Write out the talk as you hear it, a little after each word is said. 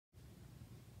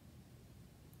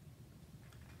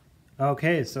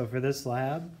Okay, so for this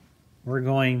lab, we're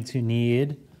going to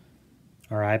need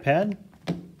our iPad,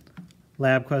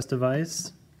 LabQuest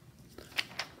device,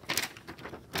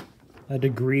 a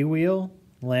degree wheel,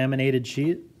 laminated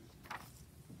sheet,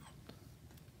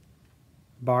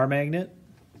 bar magnet,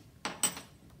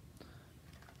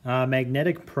 a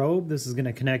magnetic probe. This is going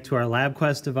to connect to our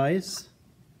LabQuest device,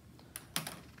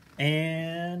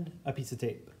 and a piece of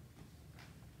tape.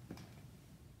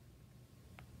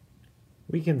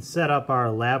 We can set up our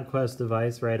LabQuest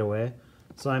device right away.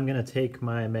 So I'm going to take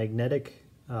my magnetic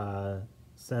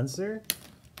sensor,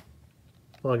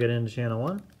 plug it into channel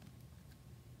 1.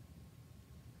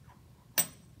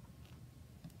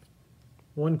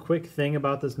 One quick thing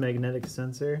about this magnetic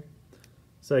sensor,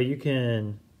 so you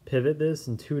can pivot this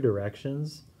in 2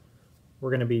 directions.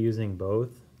 We're going to be using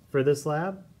both for this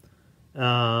lab.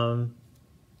 So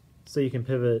you can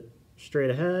pivot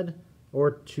straight ahead or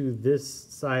to this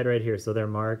side right here. So they're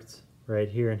marked right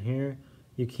here and here.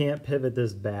 You can't pivot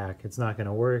this back. It's not going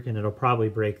to work, and it'll probably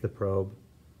break the probe.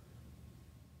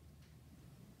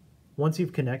 Once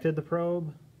you've connected the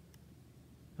probe,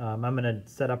 I'm going to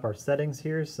set up our settings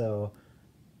here. So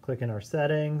click in our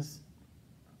settings.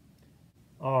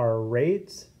 Our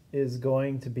rate is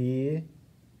going to be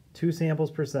 2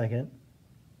 samples per second.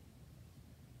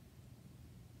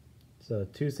 So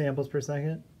 2 samples per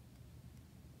second.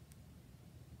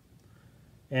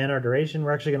 And our duration,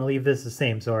 we're actually going to leave this the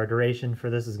same. So our duration for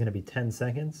this is going to be 10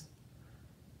 seconds.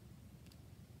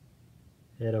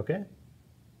 Hit OK.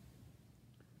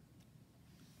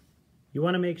 You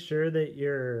want to make sure that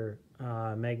your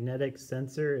magnetic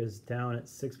sensor is down at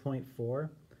 6.4.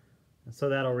 So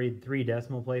that'll read 3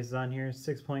 decimal places on here.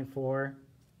 6.4 for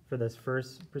this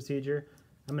first procedure.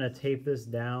 I'm going to tape this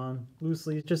down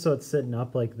loosely just so it's sitting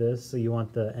up like this. So you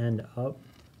want the end up.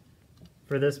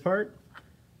 For this part,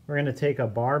 we're going to take a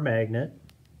bar magnet,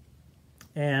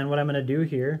 and what I'm going to do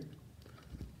here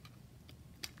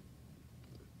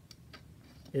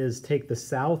is take the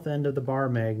south end of the bar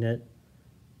magnet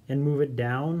and move it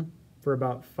down for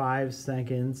about 5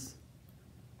 seconds,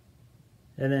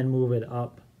 and then move it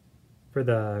up for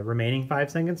the remaining 5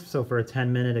 seconds. So for a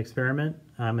 10-minute experiment,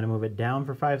 I'm going to move it down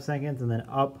for 5 seconds and then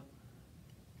up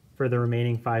for the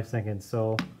remaining 5 seconds.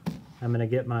 So I'm going to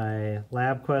get my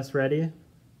LabQuest ready.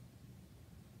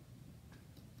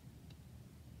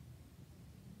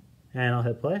 And I'll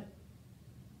hit play.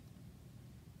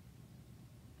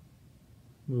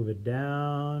 Move it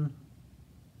down.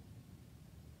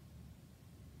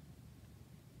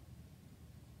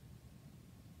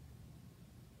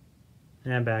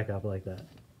 And back up like that.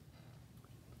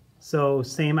 So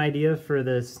same idea for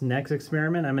this next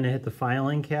experiment. I'm going to hit the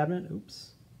filing cabinet.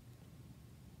 Oops.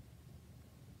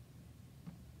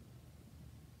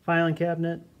 Filing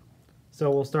cabinet. So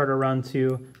we'll start a run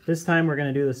 2. This time we're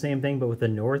going to do the same thing but with the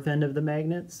north end of the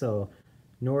magnet. So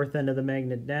north end of the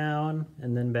magnet down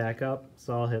and then back up.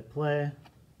 So I'll hit play.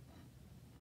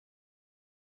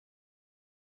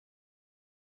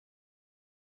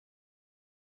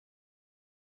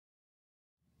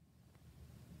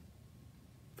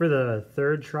 For the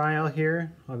third trial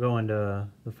here, I'll go into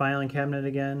the filing cabinet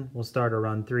again. We'll start a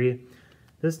run 3.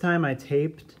 This time I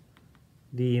taped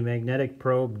the magnetic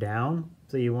probe down.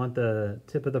 So you want the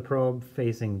tip of the probe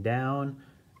facing down.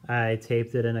 I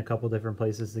taped it in a couple different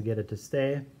places to get it to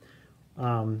stay.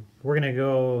 We're going to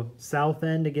go south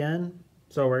end again.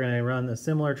 So we're going to run a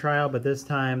similar trial, but this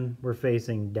time we're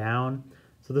facing down.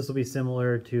 So this will be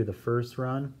similar to the first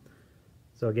run.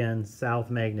 So again, south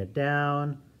magnet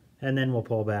down, and then we'll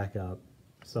pull back up.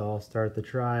 So I'll start the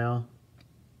trial.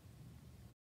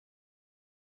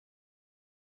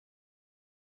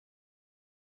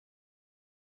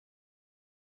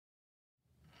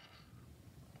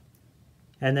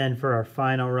 And then for our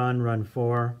final run, run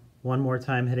 4, one more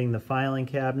time hitting the filing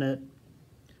cabinet.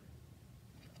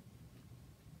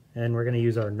 And we're going to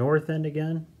use our north end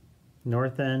again.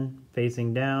 North end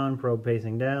facing down, probe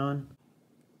facing down.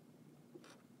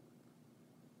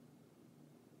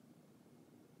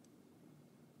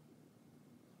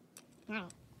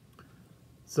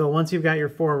 So once you've got your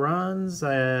 4 runs,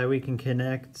 we can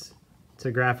connect to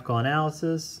graphical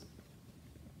analysis.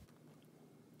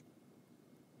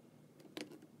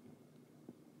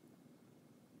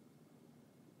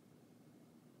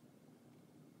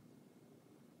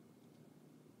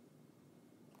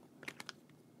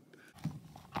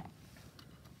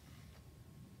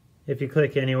 If you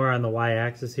click anywhere on the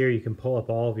y-axis here, you can pull up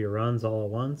all of your runs all at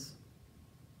once.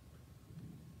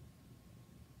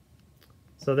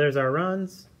 So there's our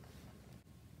runs.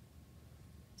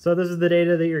 So this is the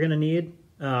data that you're going to need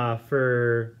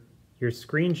for your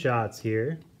screenshots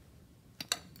here.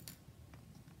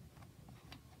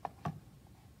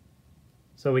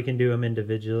 So we can do them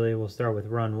individually. We'll start with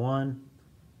run 1.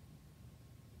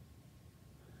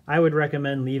 I would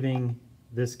recommend leaving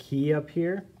this key up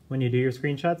here when you do your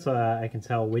screenshot so I can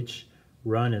tell which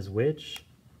run is which.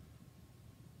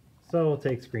 So we'll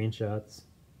take screenshots.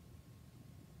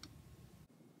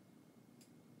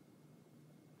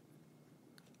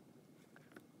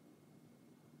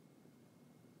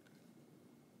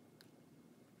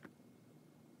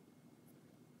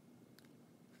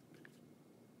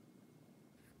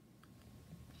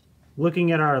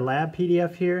 Looking at our lab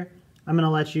PDF here, I'm going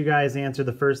to let you guys answer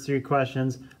the first 3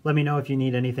 questions. Let me know if you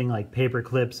need anything like paper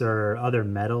clips or other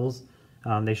metals.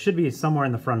 They should be somewhere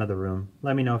in the front of the room.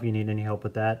 Let me know if you need any help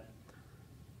with that.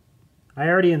 I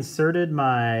already inserted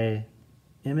my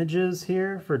images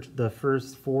here for the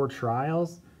first 4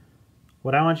 trials.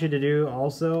 What I want you to do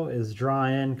also is draw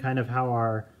in kind of how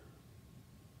our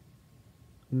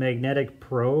magnetic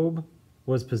probe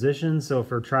was positioned. So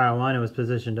for trial 1, it was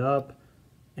positioned up,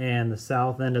 and the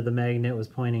south end of the magnet was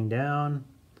pointing down.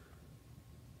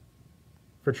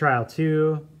 For trial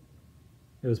 2,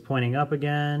 it was pointing up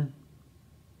again.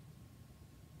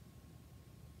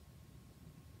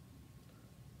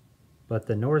 But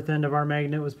the north end of our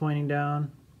magnet was pointing down.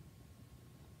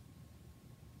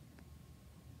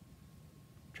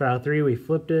 Trial 3, we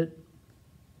flipped it.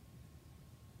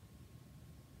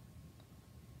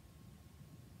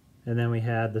 And then we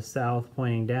had the south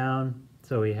pointing down.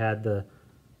 So we had the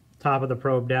top of the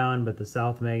probe down, but the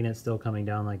south magnet still coming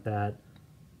down like that.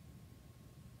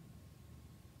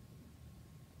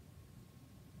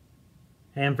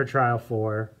 And for trial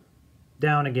 4,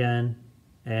 down again,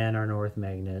 and our north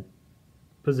magnet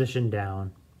positioned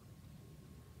down.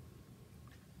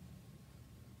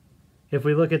 If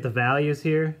we look at the values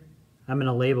here, I'm going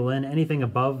to label in anything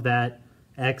above that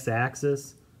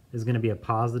x-axis is going to be a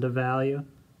positive value.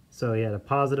 So we had a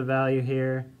positive value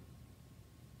here.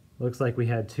 Looks like we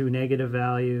had 2 negative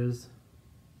values.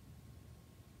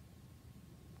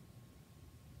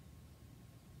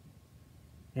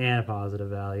 And a positive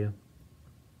value.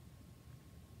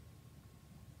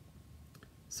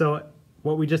 So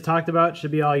what we just talked about should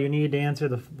be all you need to answer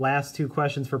the last 2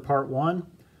 questions for part 1.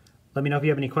 Let me know if you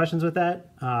have any questions with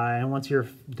that. And once you're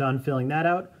done filling that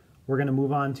out, we're going to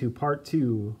move on to part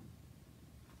 2.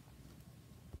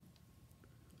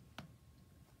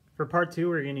 For part 2,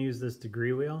 we're going to use this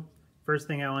degree wheel. First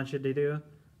thing I want you to do,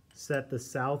 set the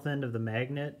south end of the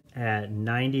magnet at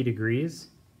 90 degrees.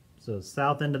 So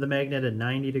south end of the magnet at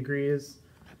 90 degrees.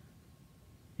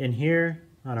 In here,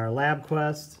 on our lab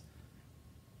quest,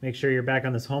 make sure you're back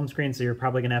on this home screen, so you're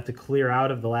probably going to have to clear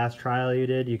out of the last trial you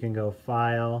did. You can go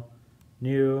File,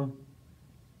 New,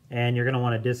 and you're going to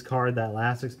want to discard that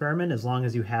last experiment as long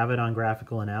as you have it on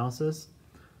graphical analysis.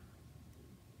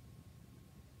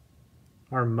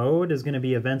 Our mode is going to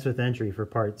be events with entry for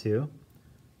part 2.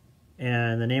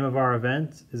 And the name of our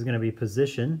event is going to be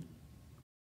position.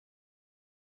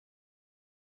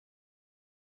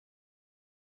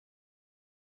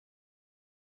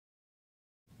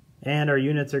 And our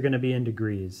units are going to be in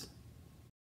degrees.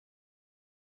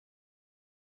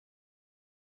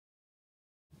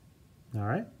 All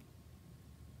right.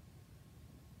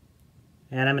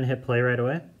 And I'm going to hit play right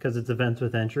away because it's events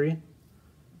with entry.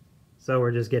 So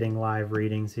we're just getting live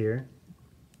readings here.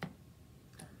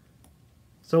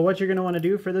 So what you're going to want to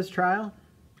do for this trial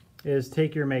is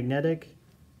take your magnetic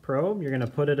probe. You're going to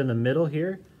put it in the middle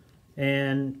here.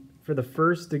 And for the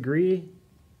first degree,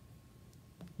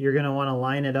 you're going to want to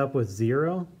line it up with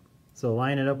 0. So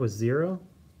line it up with 0.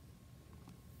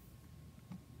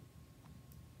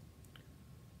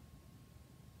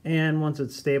 And once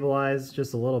it's stabilized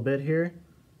just a little bit here,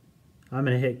 I'm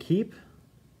going to hit keep.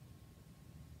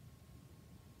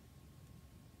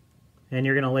 And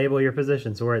you're going to label your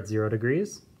position. So we're at 0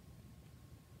 degrees.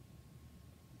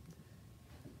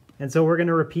 And so we're going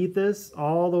to repeat this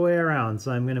all the way around.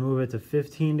 So I'm going to move it to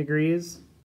 15 degrees.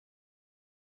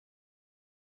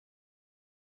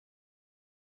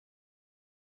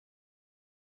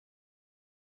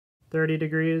 $30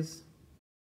 degrees.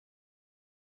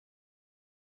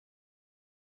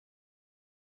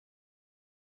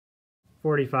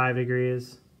 $45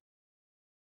 degrees.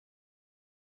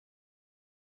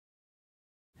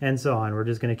 And so on. We're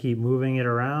just going to keep moving it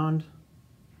around,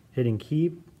 hitting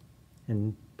keep,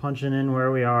 and punching in where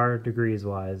we are degrees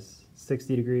wise.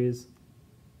 60 degrees.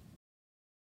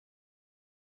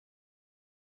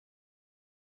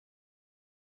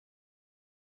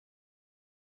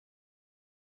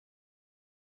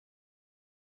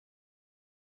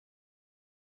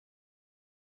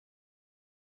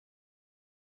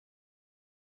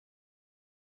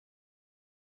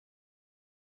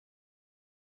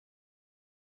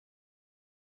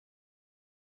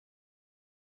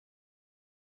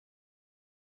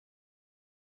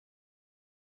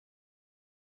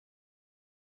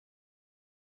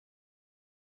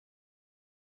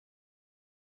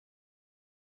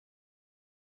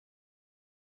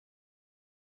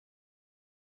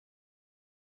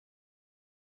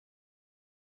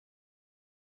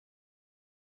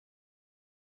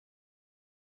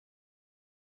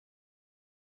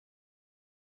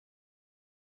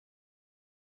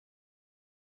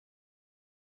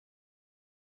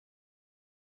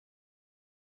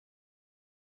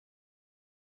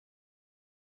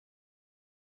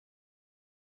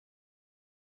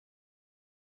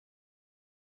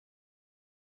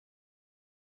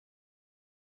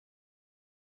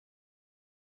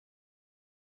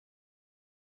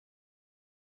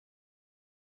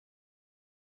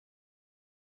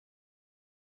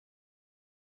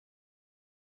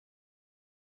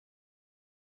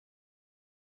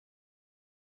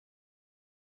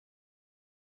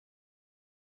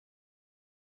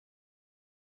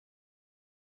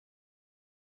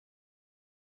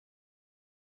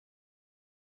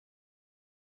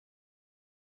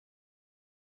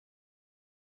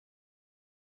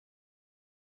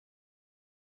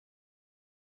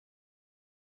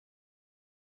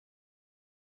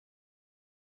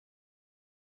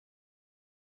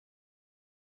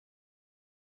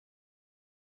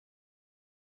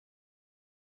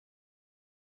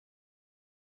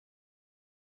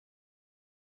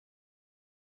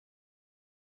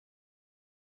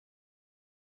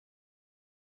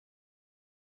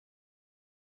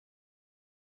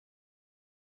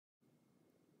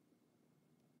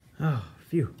 Oh,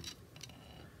 phew.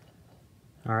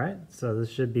 All right, so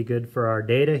this should be good for our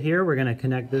data here. We're going to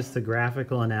connect this to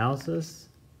graphical analysis.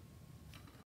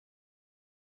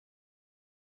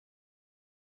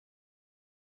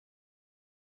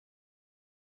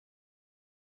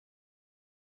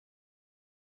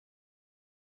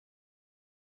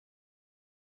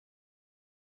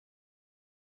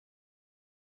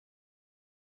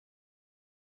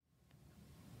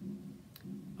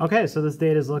 Okay, so this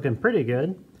data is looking pretty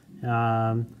good.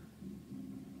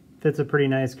 Fits a pretty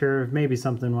nice curve. Maybe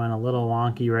something went a little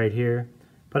wonky right here,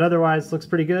 but otherwise looks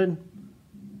pretty good.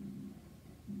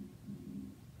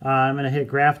 I'm going to hit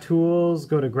Graph Tools,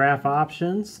 go to Graph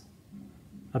Options,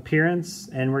 Appearance,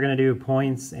 and we're going to do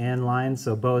points and lines,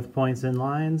 so both points and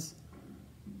lines.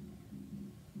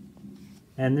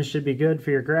 And this should be good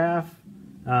for your graph.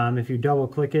 If you double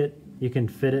click it, you can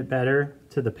fit it better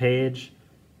to the page,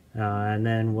 and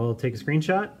then we'll take a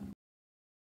screenshot.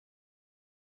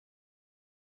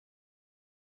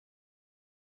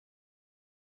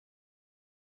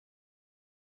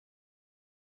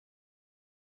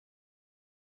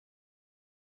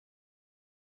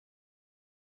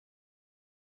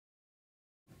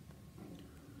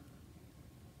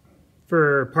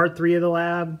 For part 3 of the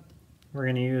lab, we're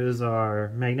going to use our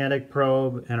magnetic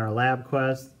probe and our lab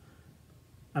quest.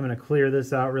 I'm going to clear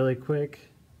this out really quick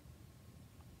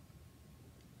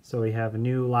so we have a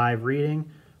new live reading.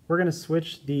 We're going to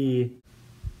switch the...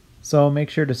 So make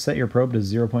sure to set your probe to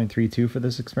 0.32 for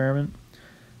this experiment.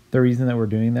 The reason that we're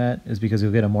doing that is because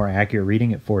you'll get a more accurate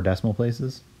reading at 4 decimal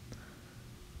places.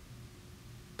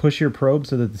 Push your probe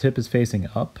so that the tip is facing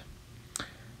up.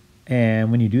 And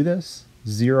when you do this,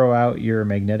 zero out your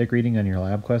magnetic reading on your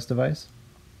LabQuest device.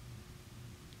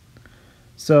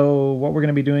 So what we're going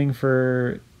to be doing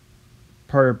for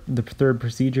part of the third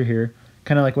procedure here,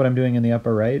 kind of like what I'm doing in the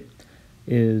upper right,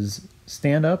 is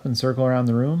stand up and circle around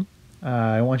the room.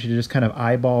 I want you to just kind of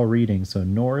eyeball reading, so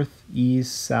north,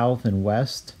 east, south, and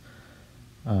west.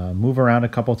 Move around a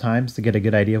couple times to get a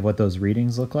good idea of what those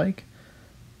readings look like.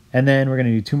 And then we're going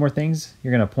to do 2 more things.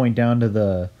 You're going to point down to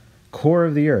the core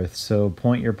of the Earth, so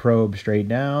point your probe straight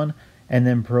down, and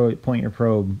then point your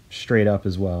probe straight up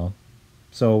as well.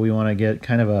 So we want to get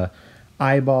kind of a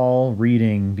eyeball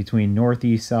reading between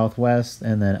northeast, southwest,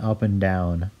 and then up and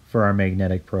down for our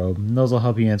magnetic probe. And those will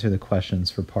help you answer the questions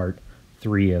for part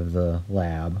 3 of the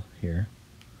lab here.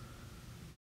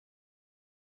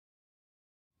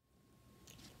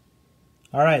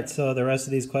 All right, so the rest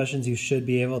of these questions you should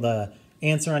be able to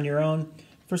answer on your own.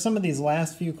 For some of these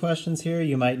last few questions here,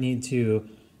 you might need to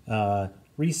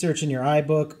research in your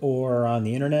iBook or on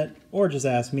the internet, or just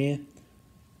ask me.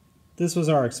 This was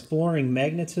our Exploring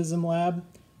Magnetism Lab.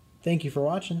 Thank you for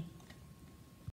watching.